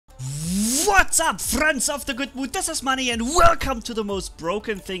What's up, friends of the good mood? This is Manni and welcome to the most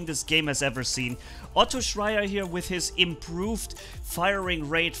broken thing this game has ever seen. Otto Schreier here with his improved firing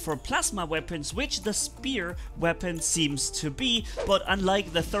rate for plasma weapons, which the spear weapon seems to be, but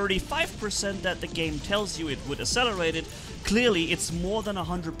unlike the 35% that the game tells you it would accelerate it, clearly it's more than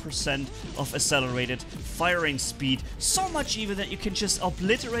 100% of accelerated firing speed, so much even that you can just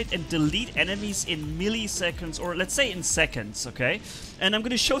obliterate and delete enemies in milliseconds, or let's say in seconds, okay? And I'm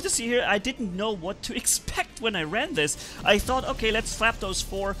gonna show this here. I didn't know what to expect when I ran this. I thought, okay, let's slap those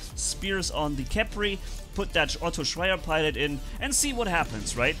 4 spears on the Khepri, put that Otto Schreier Pilot in, and see what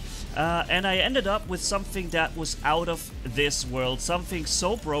happens, right? And I ended up with something that was out of this world, something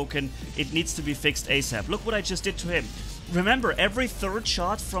so broken, it needs to be fixed ASAP. Look what I just did to him. Remember, every 3rd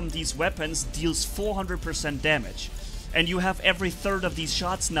shot from these weapons deals 400% damage. And you have every 3rd of these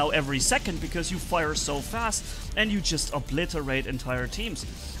shots now every second because you fire so fast and you just obliterate entire teams.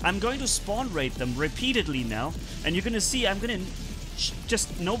 I'm going to spawn rate them repeatedly now, and you're gonna see I'm gonna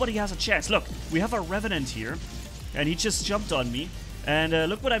just nobody has a chance. Look, we have a Revenant here, and he just jumped on me. And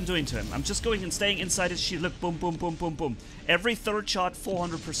look what I'm doing to him. I'm just going and staying inside his shield. Look, boom, boom, boom, boom, boom. Every 3rd shot,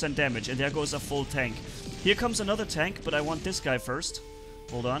 400% damage, and there goes a full tank. Here comes another tank, but I want this guy first.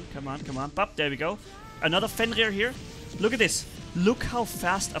 Hold on, come on, come on. Bop, there we go. Another Fenrir here. Look at this. Look how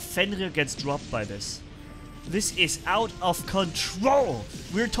fast a Fenrir gets dropped by this. This is out of control.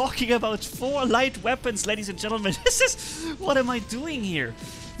 We're talking about 4 light weapons, ladies and gentlemen. This is... What am I doing here?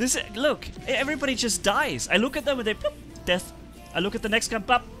 Look, everybody just dies. I look at them and they... Bloop, death. I look at the next guy,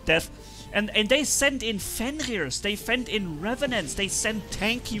 bop, death. And they send in Fenrirs. They send in Revenants. They send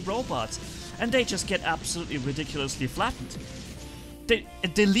tanky robots. And they just get absolutely ridiculously flattened.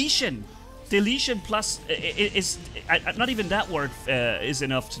 Deletion. Deletion plus is not even that word is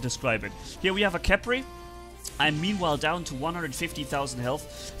enough to describe it. Here we have a Khepri. I'm meanwhile down to 150,000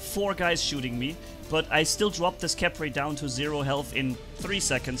 health. 4 guys shooting me, but I still dropped this Khepri down to 0 health in 3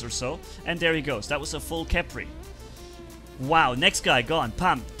 seconds or so. And there he goes. That was a full Khepri. Wow, next guy gone.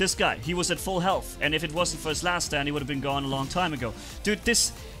 Pam, this guy, he was at full health. And if it wasn't for his last stand, he would have been gone a long time ago. Dude,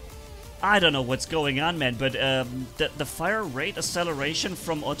 this... I don't know what's going on, man, but the fire rate acceleration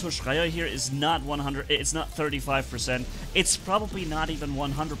from Otto Schreier here is not 100, it's not 35%, it's probably not even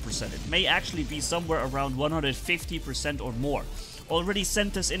 100%. It may actually be somewhere around 150% or more. Already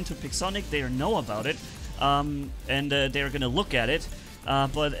sent this into Pixonic, they know about it, and they're gonna look at it,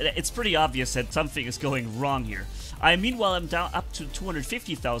 but it's pretty obvious that something is going wrong here. Meanwhile, I'm down up to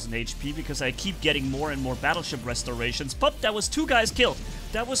 250,000 HP because I keep getting more and more battleship restorations, but that was 2 guys killed.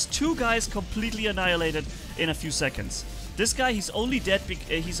 That was 2 guys completely annihilated in a few seconds. This guy, he's only dead,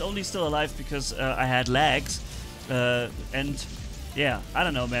 he's only still alive because I had lags, and yeah, I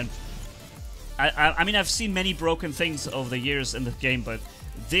don't know, man. I mean, I've seen many broken things over the years in the game, but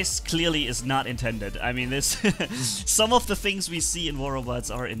this clearly is not intended. I mean, this some of the things we see in War Robots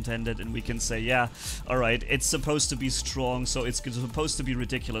are intended, and we can say, yeah, alright, it's supposed to be strong, so it's supposed to be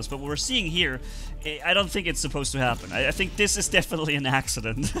ridiculous. But what we're seeing here, I don't think it's supposed to happen. I think this is definitely an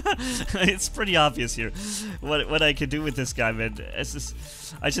accident. It's pretty obvious here what I can do with this guy, man.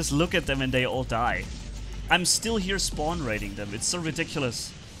 I just look at them and they all die. I'm still here spawn rating them. It's so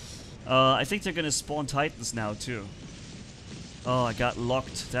ridiculous. I think they're gonna spawn Titans now, too. Oh, I got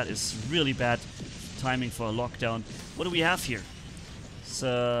locked. That is really bad timing for a lockdown. What do we have here? It's,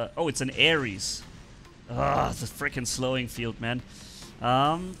 oh, it's an Ares. Ah, it's a freaking slowing field, man.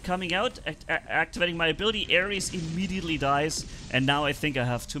 Coming out, activating my ability, Ares immediately dies, and now I think I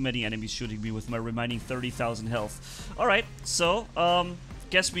have too many enemies shooting me with my remaining 30,000 health. Alright, so,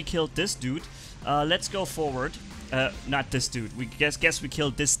 guess we killed this dude. Let's go forward. Not this dude. We guess we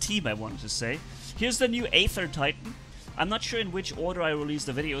killed this team, I wanted to say. Here's the new Aether Titan. I'm not sure in which order I release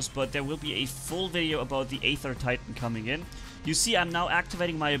the videos, but there will be a full video about the Aether Titan coming in. You see, I'm now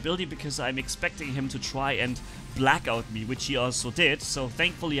activating my ability because I'm expecting him to try and blackout me, which he also did. So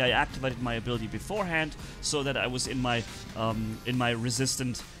thankfully I activated my ability beforehand so that I was in my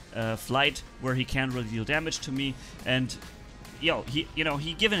resistant flight where he can't really deal damage to me. And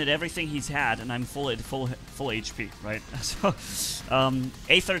he given it everything he's had, and I'm full HP, right? So,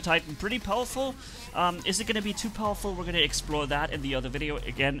 Aether Titan, pretty powerful. Is it going to be too powerful? We're going to explore that in the other video.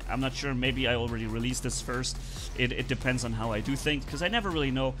 Again, I'm not sure. Maybe I already released this first. It depends on how I do things, because I never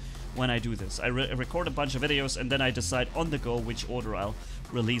really know when I do this. I record a bunch of videos, and then I decide on the go which order I'll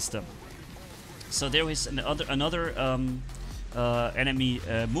release them. So there is another enemy,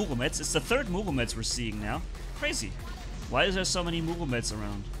 Muromets. It's the 3rd Muromets we're seeing now. Crazy. Why is there so many Muromets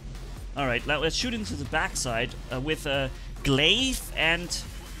around? Alright, let's shoot into the backside with Glaive and...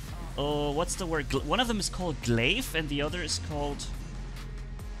 what's the word? One of them is called Glaive and the other is called...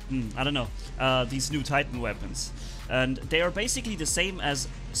 I don't know, these new Titan weapons. And they are basically the same as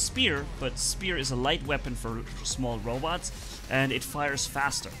Spear, but Spear is a light weapon for small robots, and it fires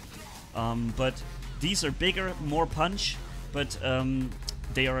faster. But these are bigger, more punch, but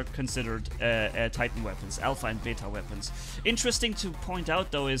they are considered Titan weapons, alpha and beta weapons. Interesting to point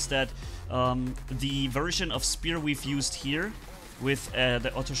out though is that the version of Spear we've used here with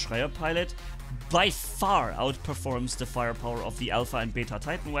the Otto Pilot by far outperforms the firepower of the alpha and beta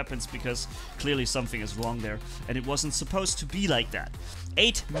Titan weapons, because clearly something is wrong there, and it wasn't supposed to be like that.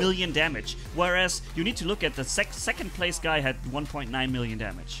 8 million damage, whereas you need to look at the second place guy had 1.9 million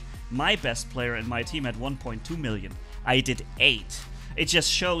damage. My best player in my team had 1.2 million. I did 8. It just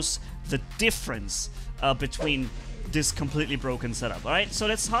shows the difference between this completely broken setup. Alright, so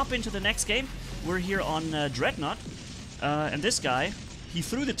let's hop into the next game. We're here on Dreadnought, and this guy, he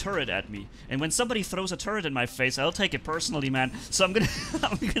threw the turret at me. And when somebody throws a turret in my face, I'll take it personally, man. So I'm gonna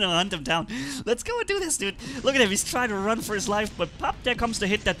hunt him down. Let's go and do this, dude. Look at him, he's trying to run for his life, but pop, there comes the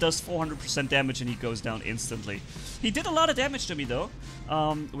hit that does 400% damage and he goes down instantly. He did a lot of damage to me though,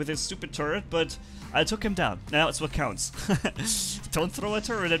 with his stupid turret, but I took him down. Now it's what counts. Don't throw a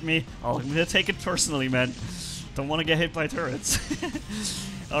turret at me. I'm gonna take it personally, man. Don't want to get hit by turrets.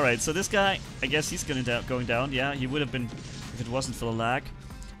 Alright, so this guy, I guess he's going down. Yeah, he would have been if it wasn't for the lag.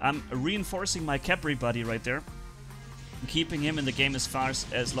 I'm reinforcing my Khepri buddy right there. I'm keeping him in the game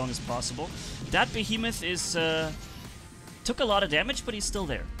as long as possible. That behemoth is took a lot of damage, but he's still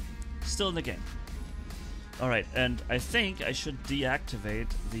there. Still in the game. Alright, and I think I should deactivate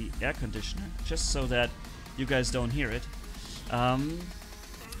the air conditioner, just so that you guys don't hear it.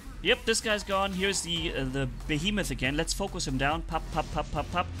 Yep, this guy's gone. Here's the behemoth again. Let's focus him down. Pop, pop, pop,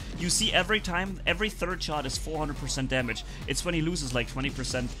 pop, pop. You see every time, every third shot is 400% damage. It's when he loses like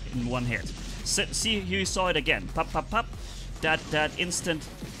 20% in one hit. See, here you saw it again. Pop, pop, pop. That instant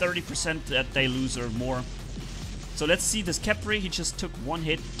 30% that they lose or more. So let's see this Khepri. He just took one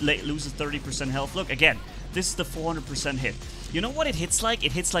hit, loses 30% health. Look, again, this is the 400% hit. You know what it hits like?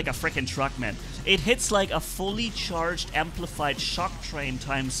 It hits like a frickin' truck, man. It hits like a fully charged, amplified shock train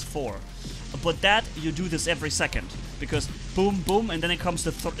times 4. But that, you do this every second. Because boom, boom, and then it comes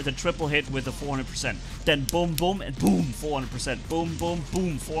the triple hit with the 400%. Then boom, boom, and boom, 400%. Boom, boom,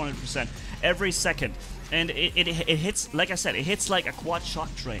 boom, 400%. Every second. And it hits, like I said, it hits like a quad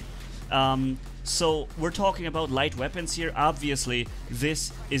shock train. So we're talking about light weapons here. Obviously,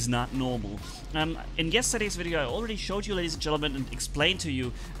 this is not normal. In yesterday's video, I already showed you, ladies and gentlemen, and explained to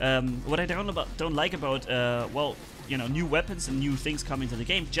you what I don't like about, well, you know, new weapons and new things coming to the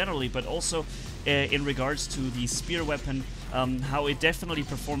game generally, but also in regards to the spear weapon, how it definitely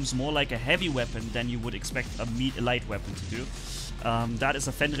performs more like a heavy weapon than you would expect a light weapon to do. That is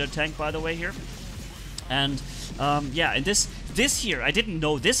a Fenrir tank, by the way, here. And yeah, and this here, I didn't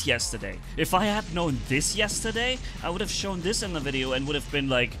know this yesterday. If I had known this yesterday, I would have shown this in the video and would have been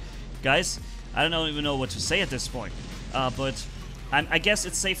like, guys, I don't even know what to say at this point. But I guess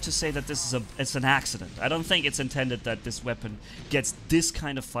it's safe to say that this is it's an accident. I don't think it's intended that this weapon gets this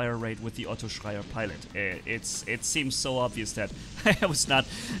kind of fire rate with the Otto Pilot. It seems so obvious that it was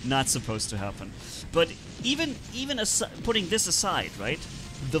not supposed to happen. But even putting this aside, right?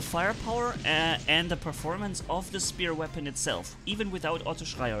 The firepower and the performance of the spear weapon itself, even without Otto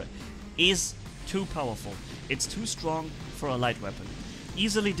Schreier, is too powerful. It's too strong for a light weapon.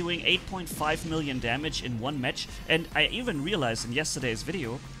 Easily doing 8.5 million damage in one match, and I even realized in yesterday's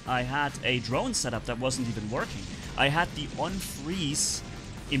video I had a drone setup that wasn't even working. I had the on-freeze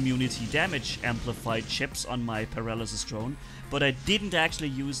immunity damage amplified chips on my paralysis drone, but I didn't actually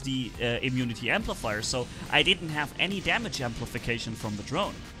use the immunity amplifier, so I didn't have any damage amplification from the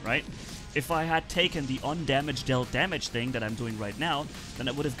drone, right? If I had taken the on-damage dealt damage thing that I'm doing right now, then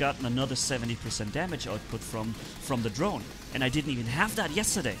I would have gotten another 70% damage output from the drone, and I didn't even have that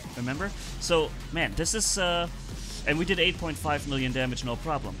yesterday, remember? So, man, this is... and we did 8.5 million damage, no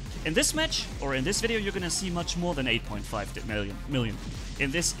problem. In this match, or in this video, you're gonna see much more than 8.5 million.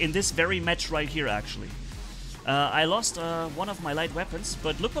 In this very match right here, actually. I lost one of my light weapons,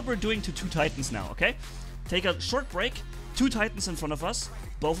 but look what we're doing to 2 Titans now, okay? Take a short break, 2 Titans in front of us,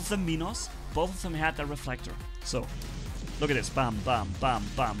 both of them Minos, both of them had their reflector. So, look at this, bam, bam, bam,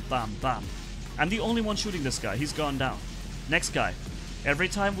 bam, bam, bam. I'm the only one shooting this guy, he's gone down. Next guy. Every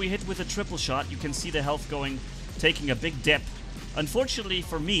time we hit with a triple shot, you can see the health taking a big dip. Unfortunately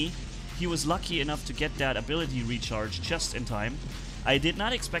for me, he was lucky enough to get that ability recharge just in time. I did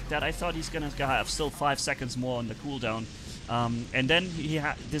not expect that. I thought he's gonna have still 5 seconds more on the cooldown. And then he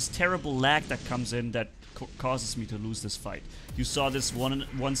had this terrible lag that comes in that causes me to lose this fight. You saw this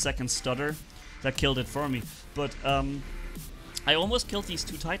one second stutter that killed it for me. But I almost killed these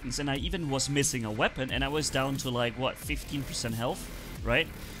 2 Titans, and I even was missing a weapon, and I was down to like, what, 15% health, right?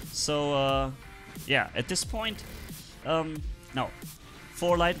 So, yeah, at this point, no.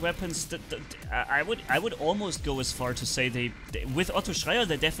 4 light weapons, I would almost go as far to say they with Otto Schreier,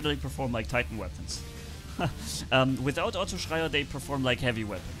 they definitely perform like Titan weapons. Without Otto Schreier, they perform like heavy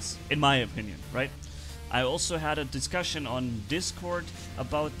weapons, in my opinion, right? I also had a discussion on Discord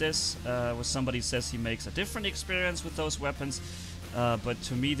about this, where somebody says he makes a different experience with those weapons, but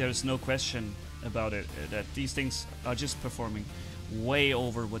to me there's no question about it, that these things are just performing way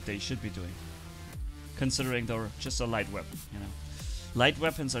over what they should be doing, considering they're just a light weapon, you know. Light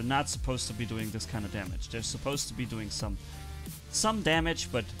weapons are not supposed to be doing this kind of damage. They're supposed to be doing some damage,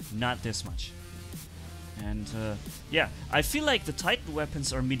 but not this much. And yeah, I feel like the Titan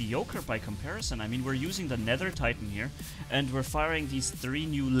weapons are mediocre by comparison. I mean, we're using the Nether Titan here, and we're firing these 3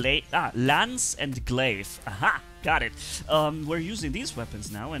 new Lance and Glaive. Aha, got it. We're using these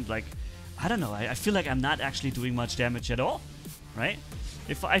weapons now, and like, I don't know, I feel like I'm not actually doing much damage at all, right?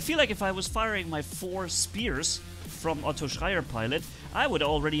 I feel like if I was firing my 4 spears from Otto Pilot, I would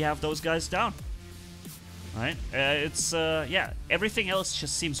already have those guys down, right? Yeah, everything else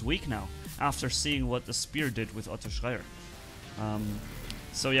just seems weak now, after seeing what the spear did with Otto Schreier.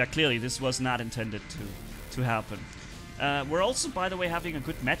 So yeah, clearly this was not intended to happen. We're also, by the way, having a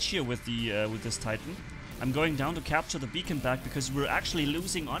good match here with this Titan. I'm going down to capture the beacon back because we're actually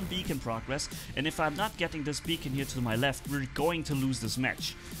losing on beacon progress, and if I'm not getting this beacon here to my left, we're going to lose this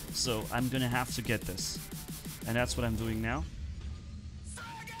match. So I'm gonna have to get this, and that's what I'm doing now.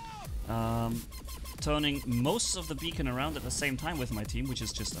 Turning most of the beacon around at the same time with my team, which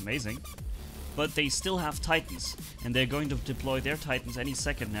is just amazing. But they still have Titans, and they're going to deploy their Titans any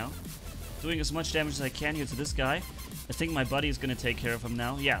second now. Doing as much damage as I can here to this guy. I think my buddy is going to take care of him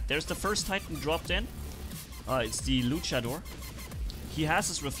now. Yeah, there's the first Titan dropped in. It's the Luchador. He has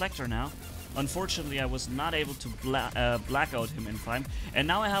his reflector now. Unfortunately, I was not able to black out him in time. And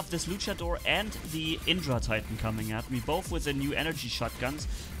now I have this Luchador and the Indra Titan coming at me, both with the new energy shotguns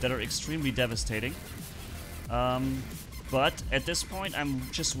that are extremely devastating. But at this point, I'm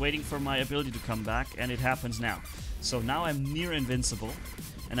just waiting for my ability to come back, and it happens now. So now I'm near invincible,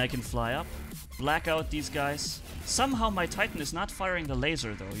 and I can fly up, black out these guys. Somehow my Titan is not firing the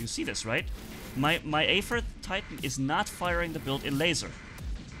laser, though. You see this, right? My Aether Titan is not firing the built-in laser.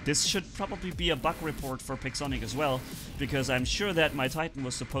 This should probably be a bug report for Pixonic as well, because I'm sure that my Titan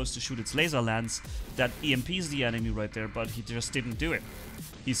was supposed to shoot its laser lance that EMPs the enemy right there, but he just didn't do it.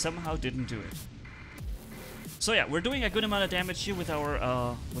 He somehow didn't do it. So yeah, we're doing a good amount of damage here with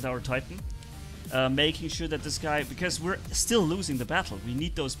our Titan, making sure that this guy, because we're still losing the battle, we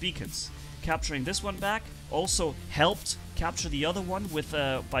need those beacons. Capturing this one back also helped capture the other one with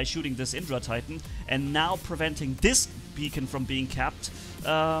by shooting this Indra Titan, and now preventing this beacon from being capped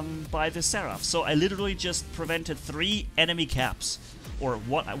by the Seraph. So I literally just prevented 3 enemy caps, or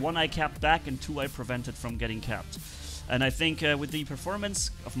one I capped back and 2 I prevented from getting capped. And I think with the performance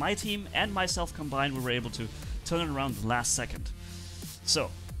of my team and myself combined, we were able to turn it around the last second.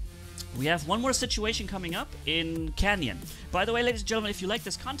 So we have one more situation coming up in Canyon. By the way, ladies and gentlemen, if you like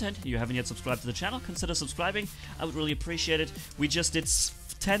this content and you haven't yet subscribed to the channel, consider subscribing. I would really appreciate it. We just did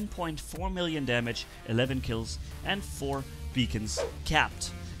 10.4 million damage, 11 kills, and 4 beacons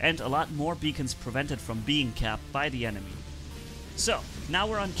capped. And a lot more beacons prevented from being capped by the enemy. So, now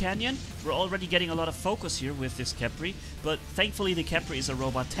we're on Canyon. We're already getting a lot of focus here with this Khepri, but thankfully the Khepri is a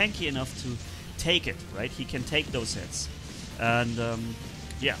robot tanky enough to take it, right? He can take those hits. And,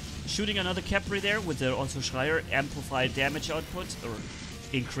 yeah, shooting another Khepri there with the Otto Schreier amplified damage output, or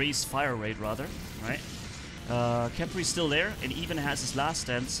increased fire rate rather, right? Khepri's still there, and even has his last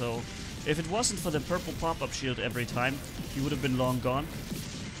stand, so if it wasn't for the purple pop-up shield every time, he would have been long gone.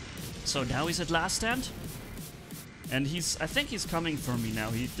 So now he's at last stand, and I think he's coming for me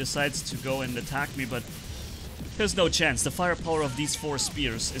now. He decides to go and attack me, but there's no chance. The firepower of these 4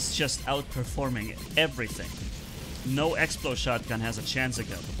 spears is just outperforming everything. No Explo shotgun has a chance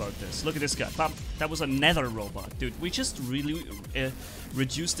about this. Look at this guy. Bam. That was a nether robot. Dude, we just really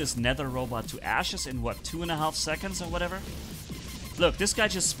reduced this nether robot to ashes in, what, 2.5 seconds or whatever? Look, this guy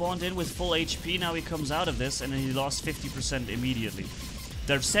just spawned in with full HP. Now he comes out of this and he lost 50% immediately.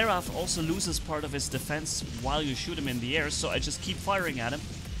 The Seraph also loses part of his defense while you shoot him in the air, so I just keep firing at him.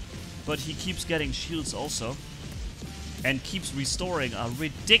 But he keeps getting shields also, and keeps restoring a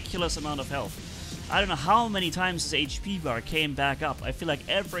ridiculous amount of health. I don't know how many times his HP bar came back up. I feel like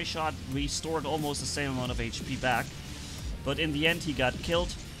every shot restored almost the same amount of HP back. But in the end he got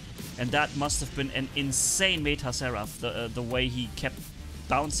killed, and that must have been an insane meta Seraph, the way he kept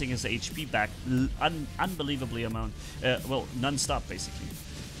bouncing his HP back unbelievably amount. Well, non-stop basically.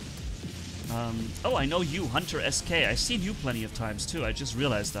 Oh, I know you, Hunter SK. I've seen you plenty of times too. I just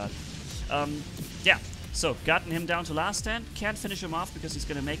realized that. Yeah. So gotten him down to last stand. Can't finish him off because he's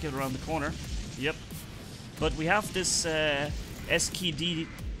gonna make it around the corner. Yep. But we have this SKD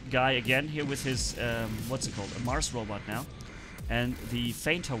guy again here with his what's it called? A Mars robot now, and the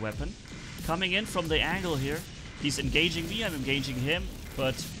Fainter weapon coming in from the angle here. He's engaging me. I'm engaging him.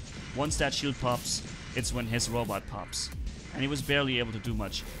 But once that shield pops, it's when his robot pops. And he was barely able to do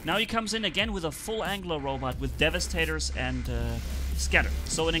much. Now he comes in again with a full Angler robot with Devastators and Scatter.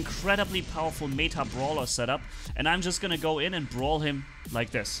 So an incredibly powerful meta brawler setup. And I'm just gonna go in and brawl him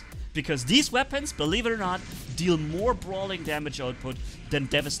like this. Because these weapons, believe it or not, deal more brawling damage output than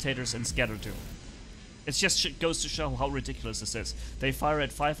Devastators and Scatter do. It just goes to show how ridiculous this is. They fire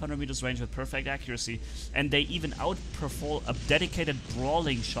at 500 meters range with perfect accuracy, and they even outperform a dedicated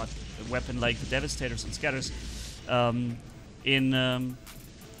brawling shot weapon like the Devastators and Scatters in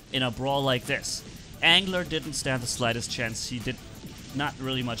a brawl like this. Angler didn't stand the slightest chance. He did not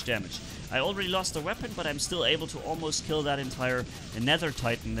really much damage. I already lost the weapon, but I'm still able to almost kill that entire Nether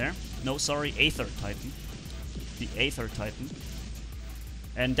Titan there. No, sorry, Aether Titan. The Aether Titan.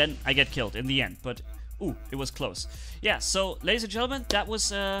 And then I get killed in the end, but ooh, it was close. Yeah, so ladies and gentlemen, that was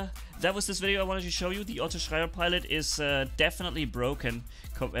this video I wanted to show you. The Otto Pilot is definitely broken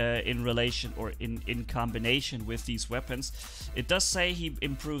in relation or in combination with these weapons. It does say he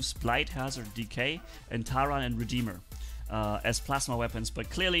improves Blight, Hazard, Decay, and Taran and Redeemer as plasma weapons, but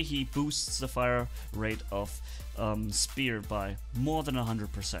clearly he boosts the fire rate of Spear by more than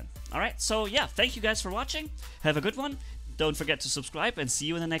 100%. Alright, so yeah, thank you guys for watching. Have a good one. Don't forget to subscribe and see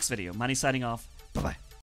you in the next video. Manni signing off. Bye-bye.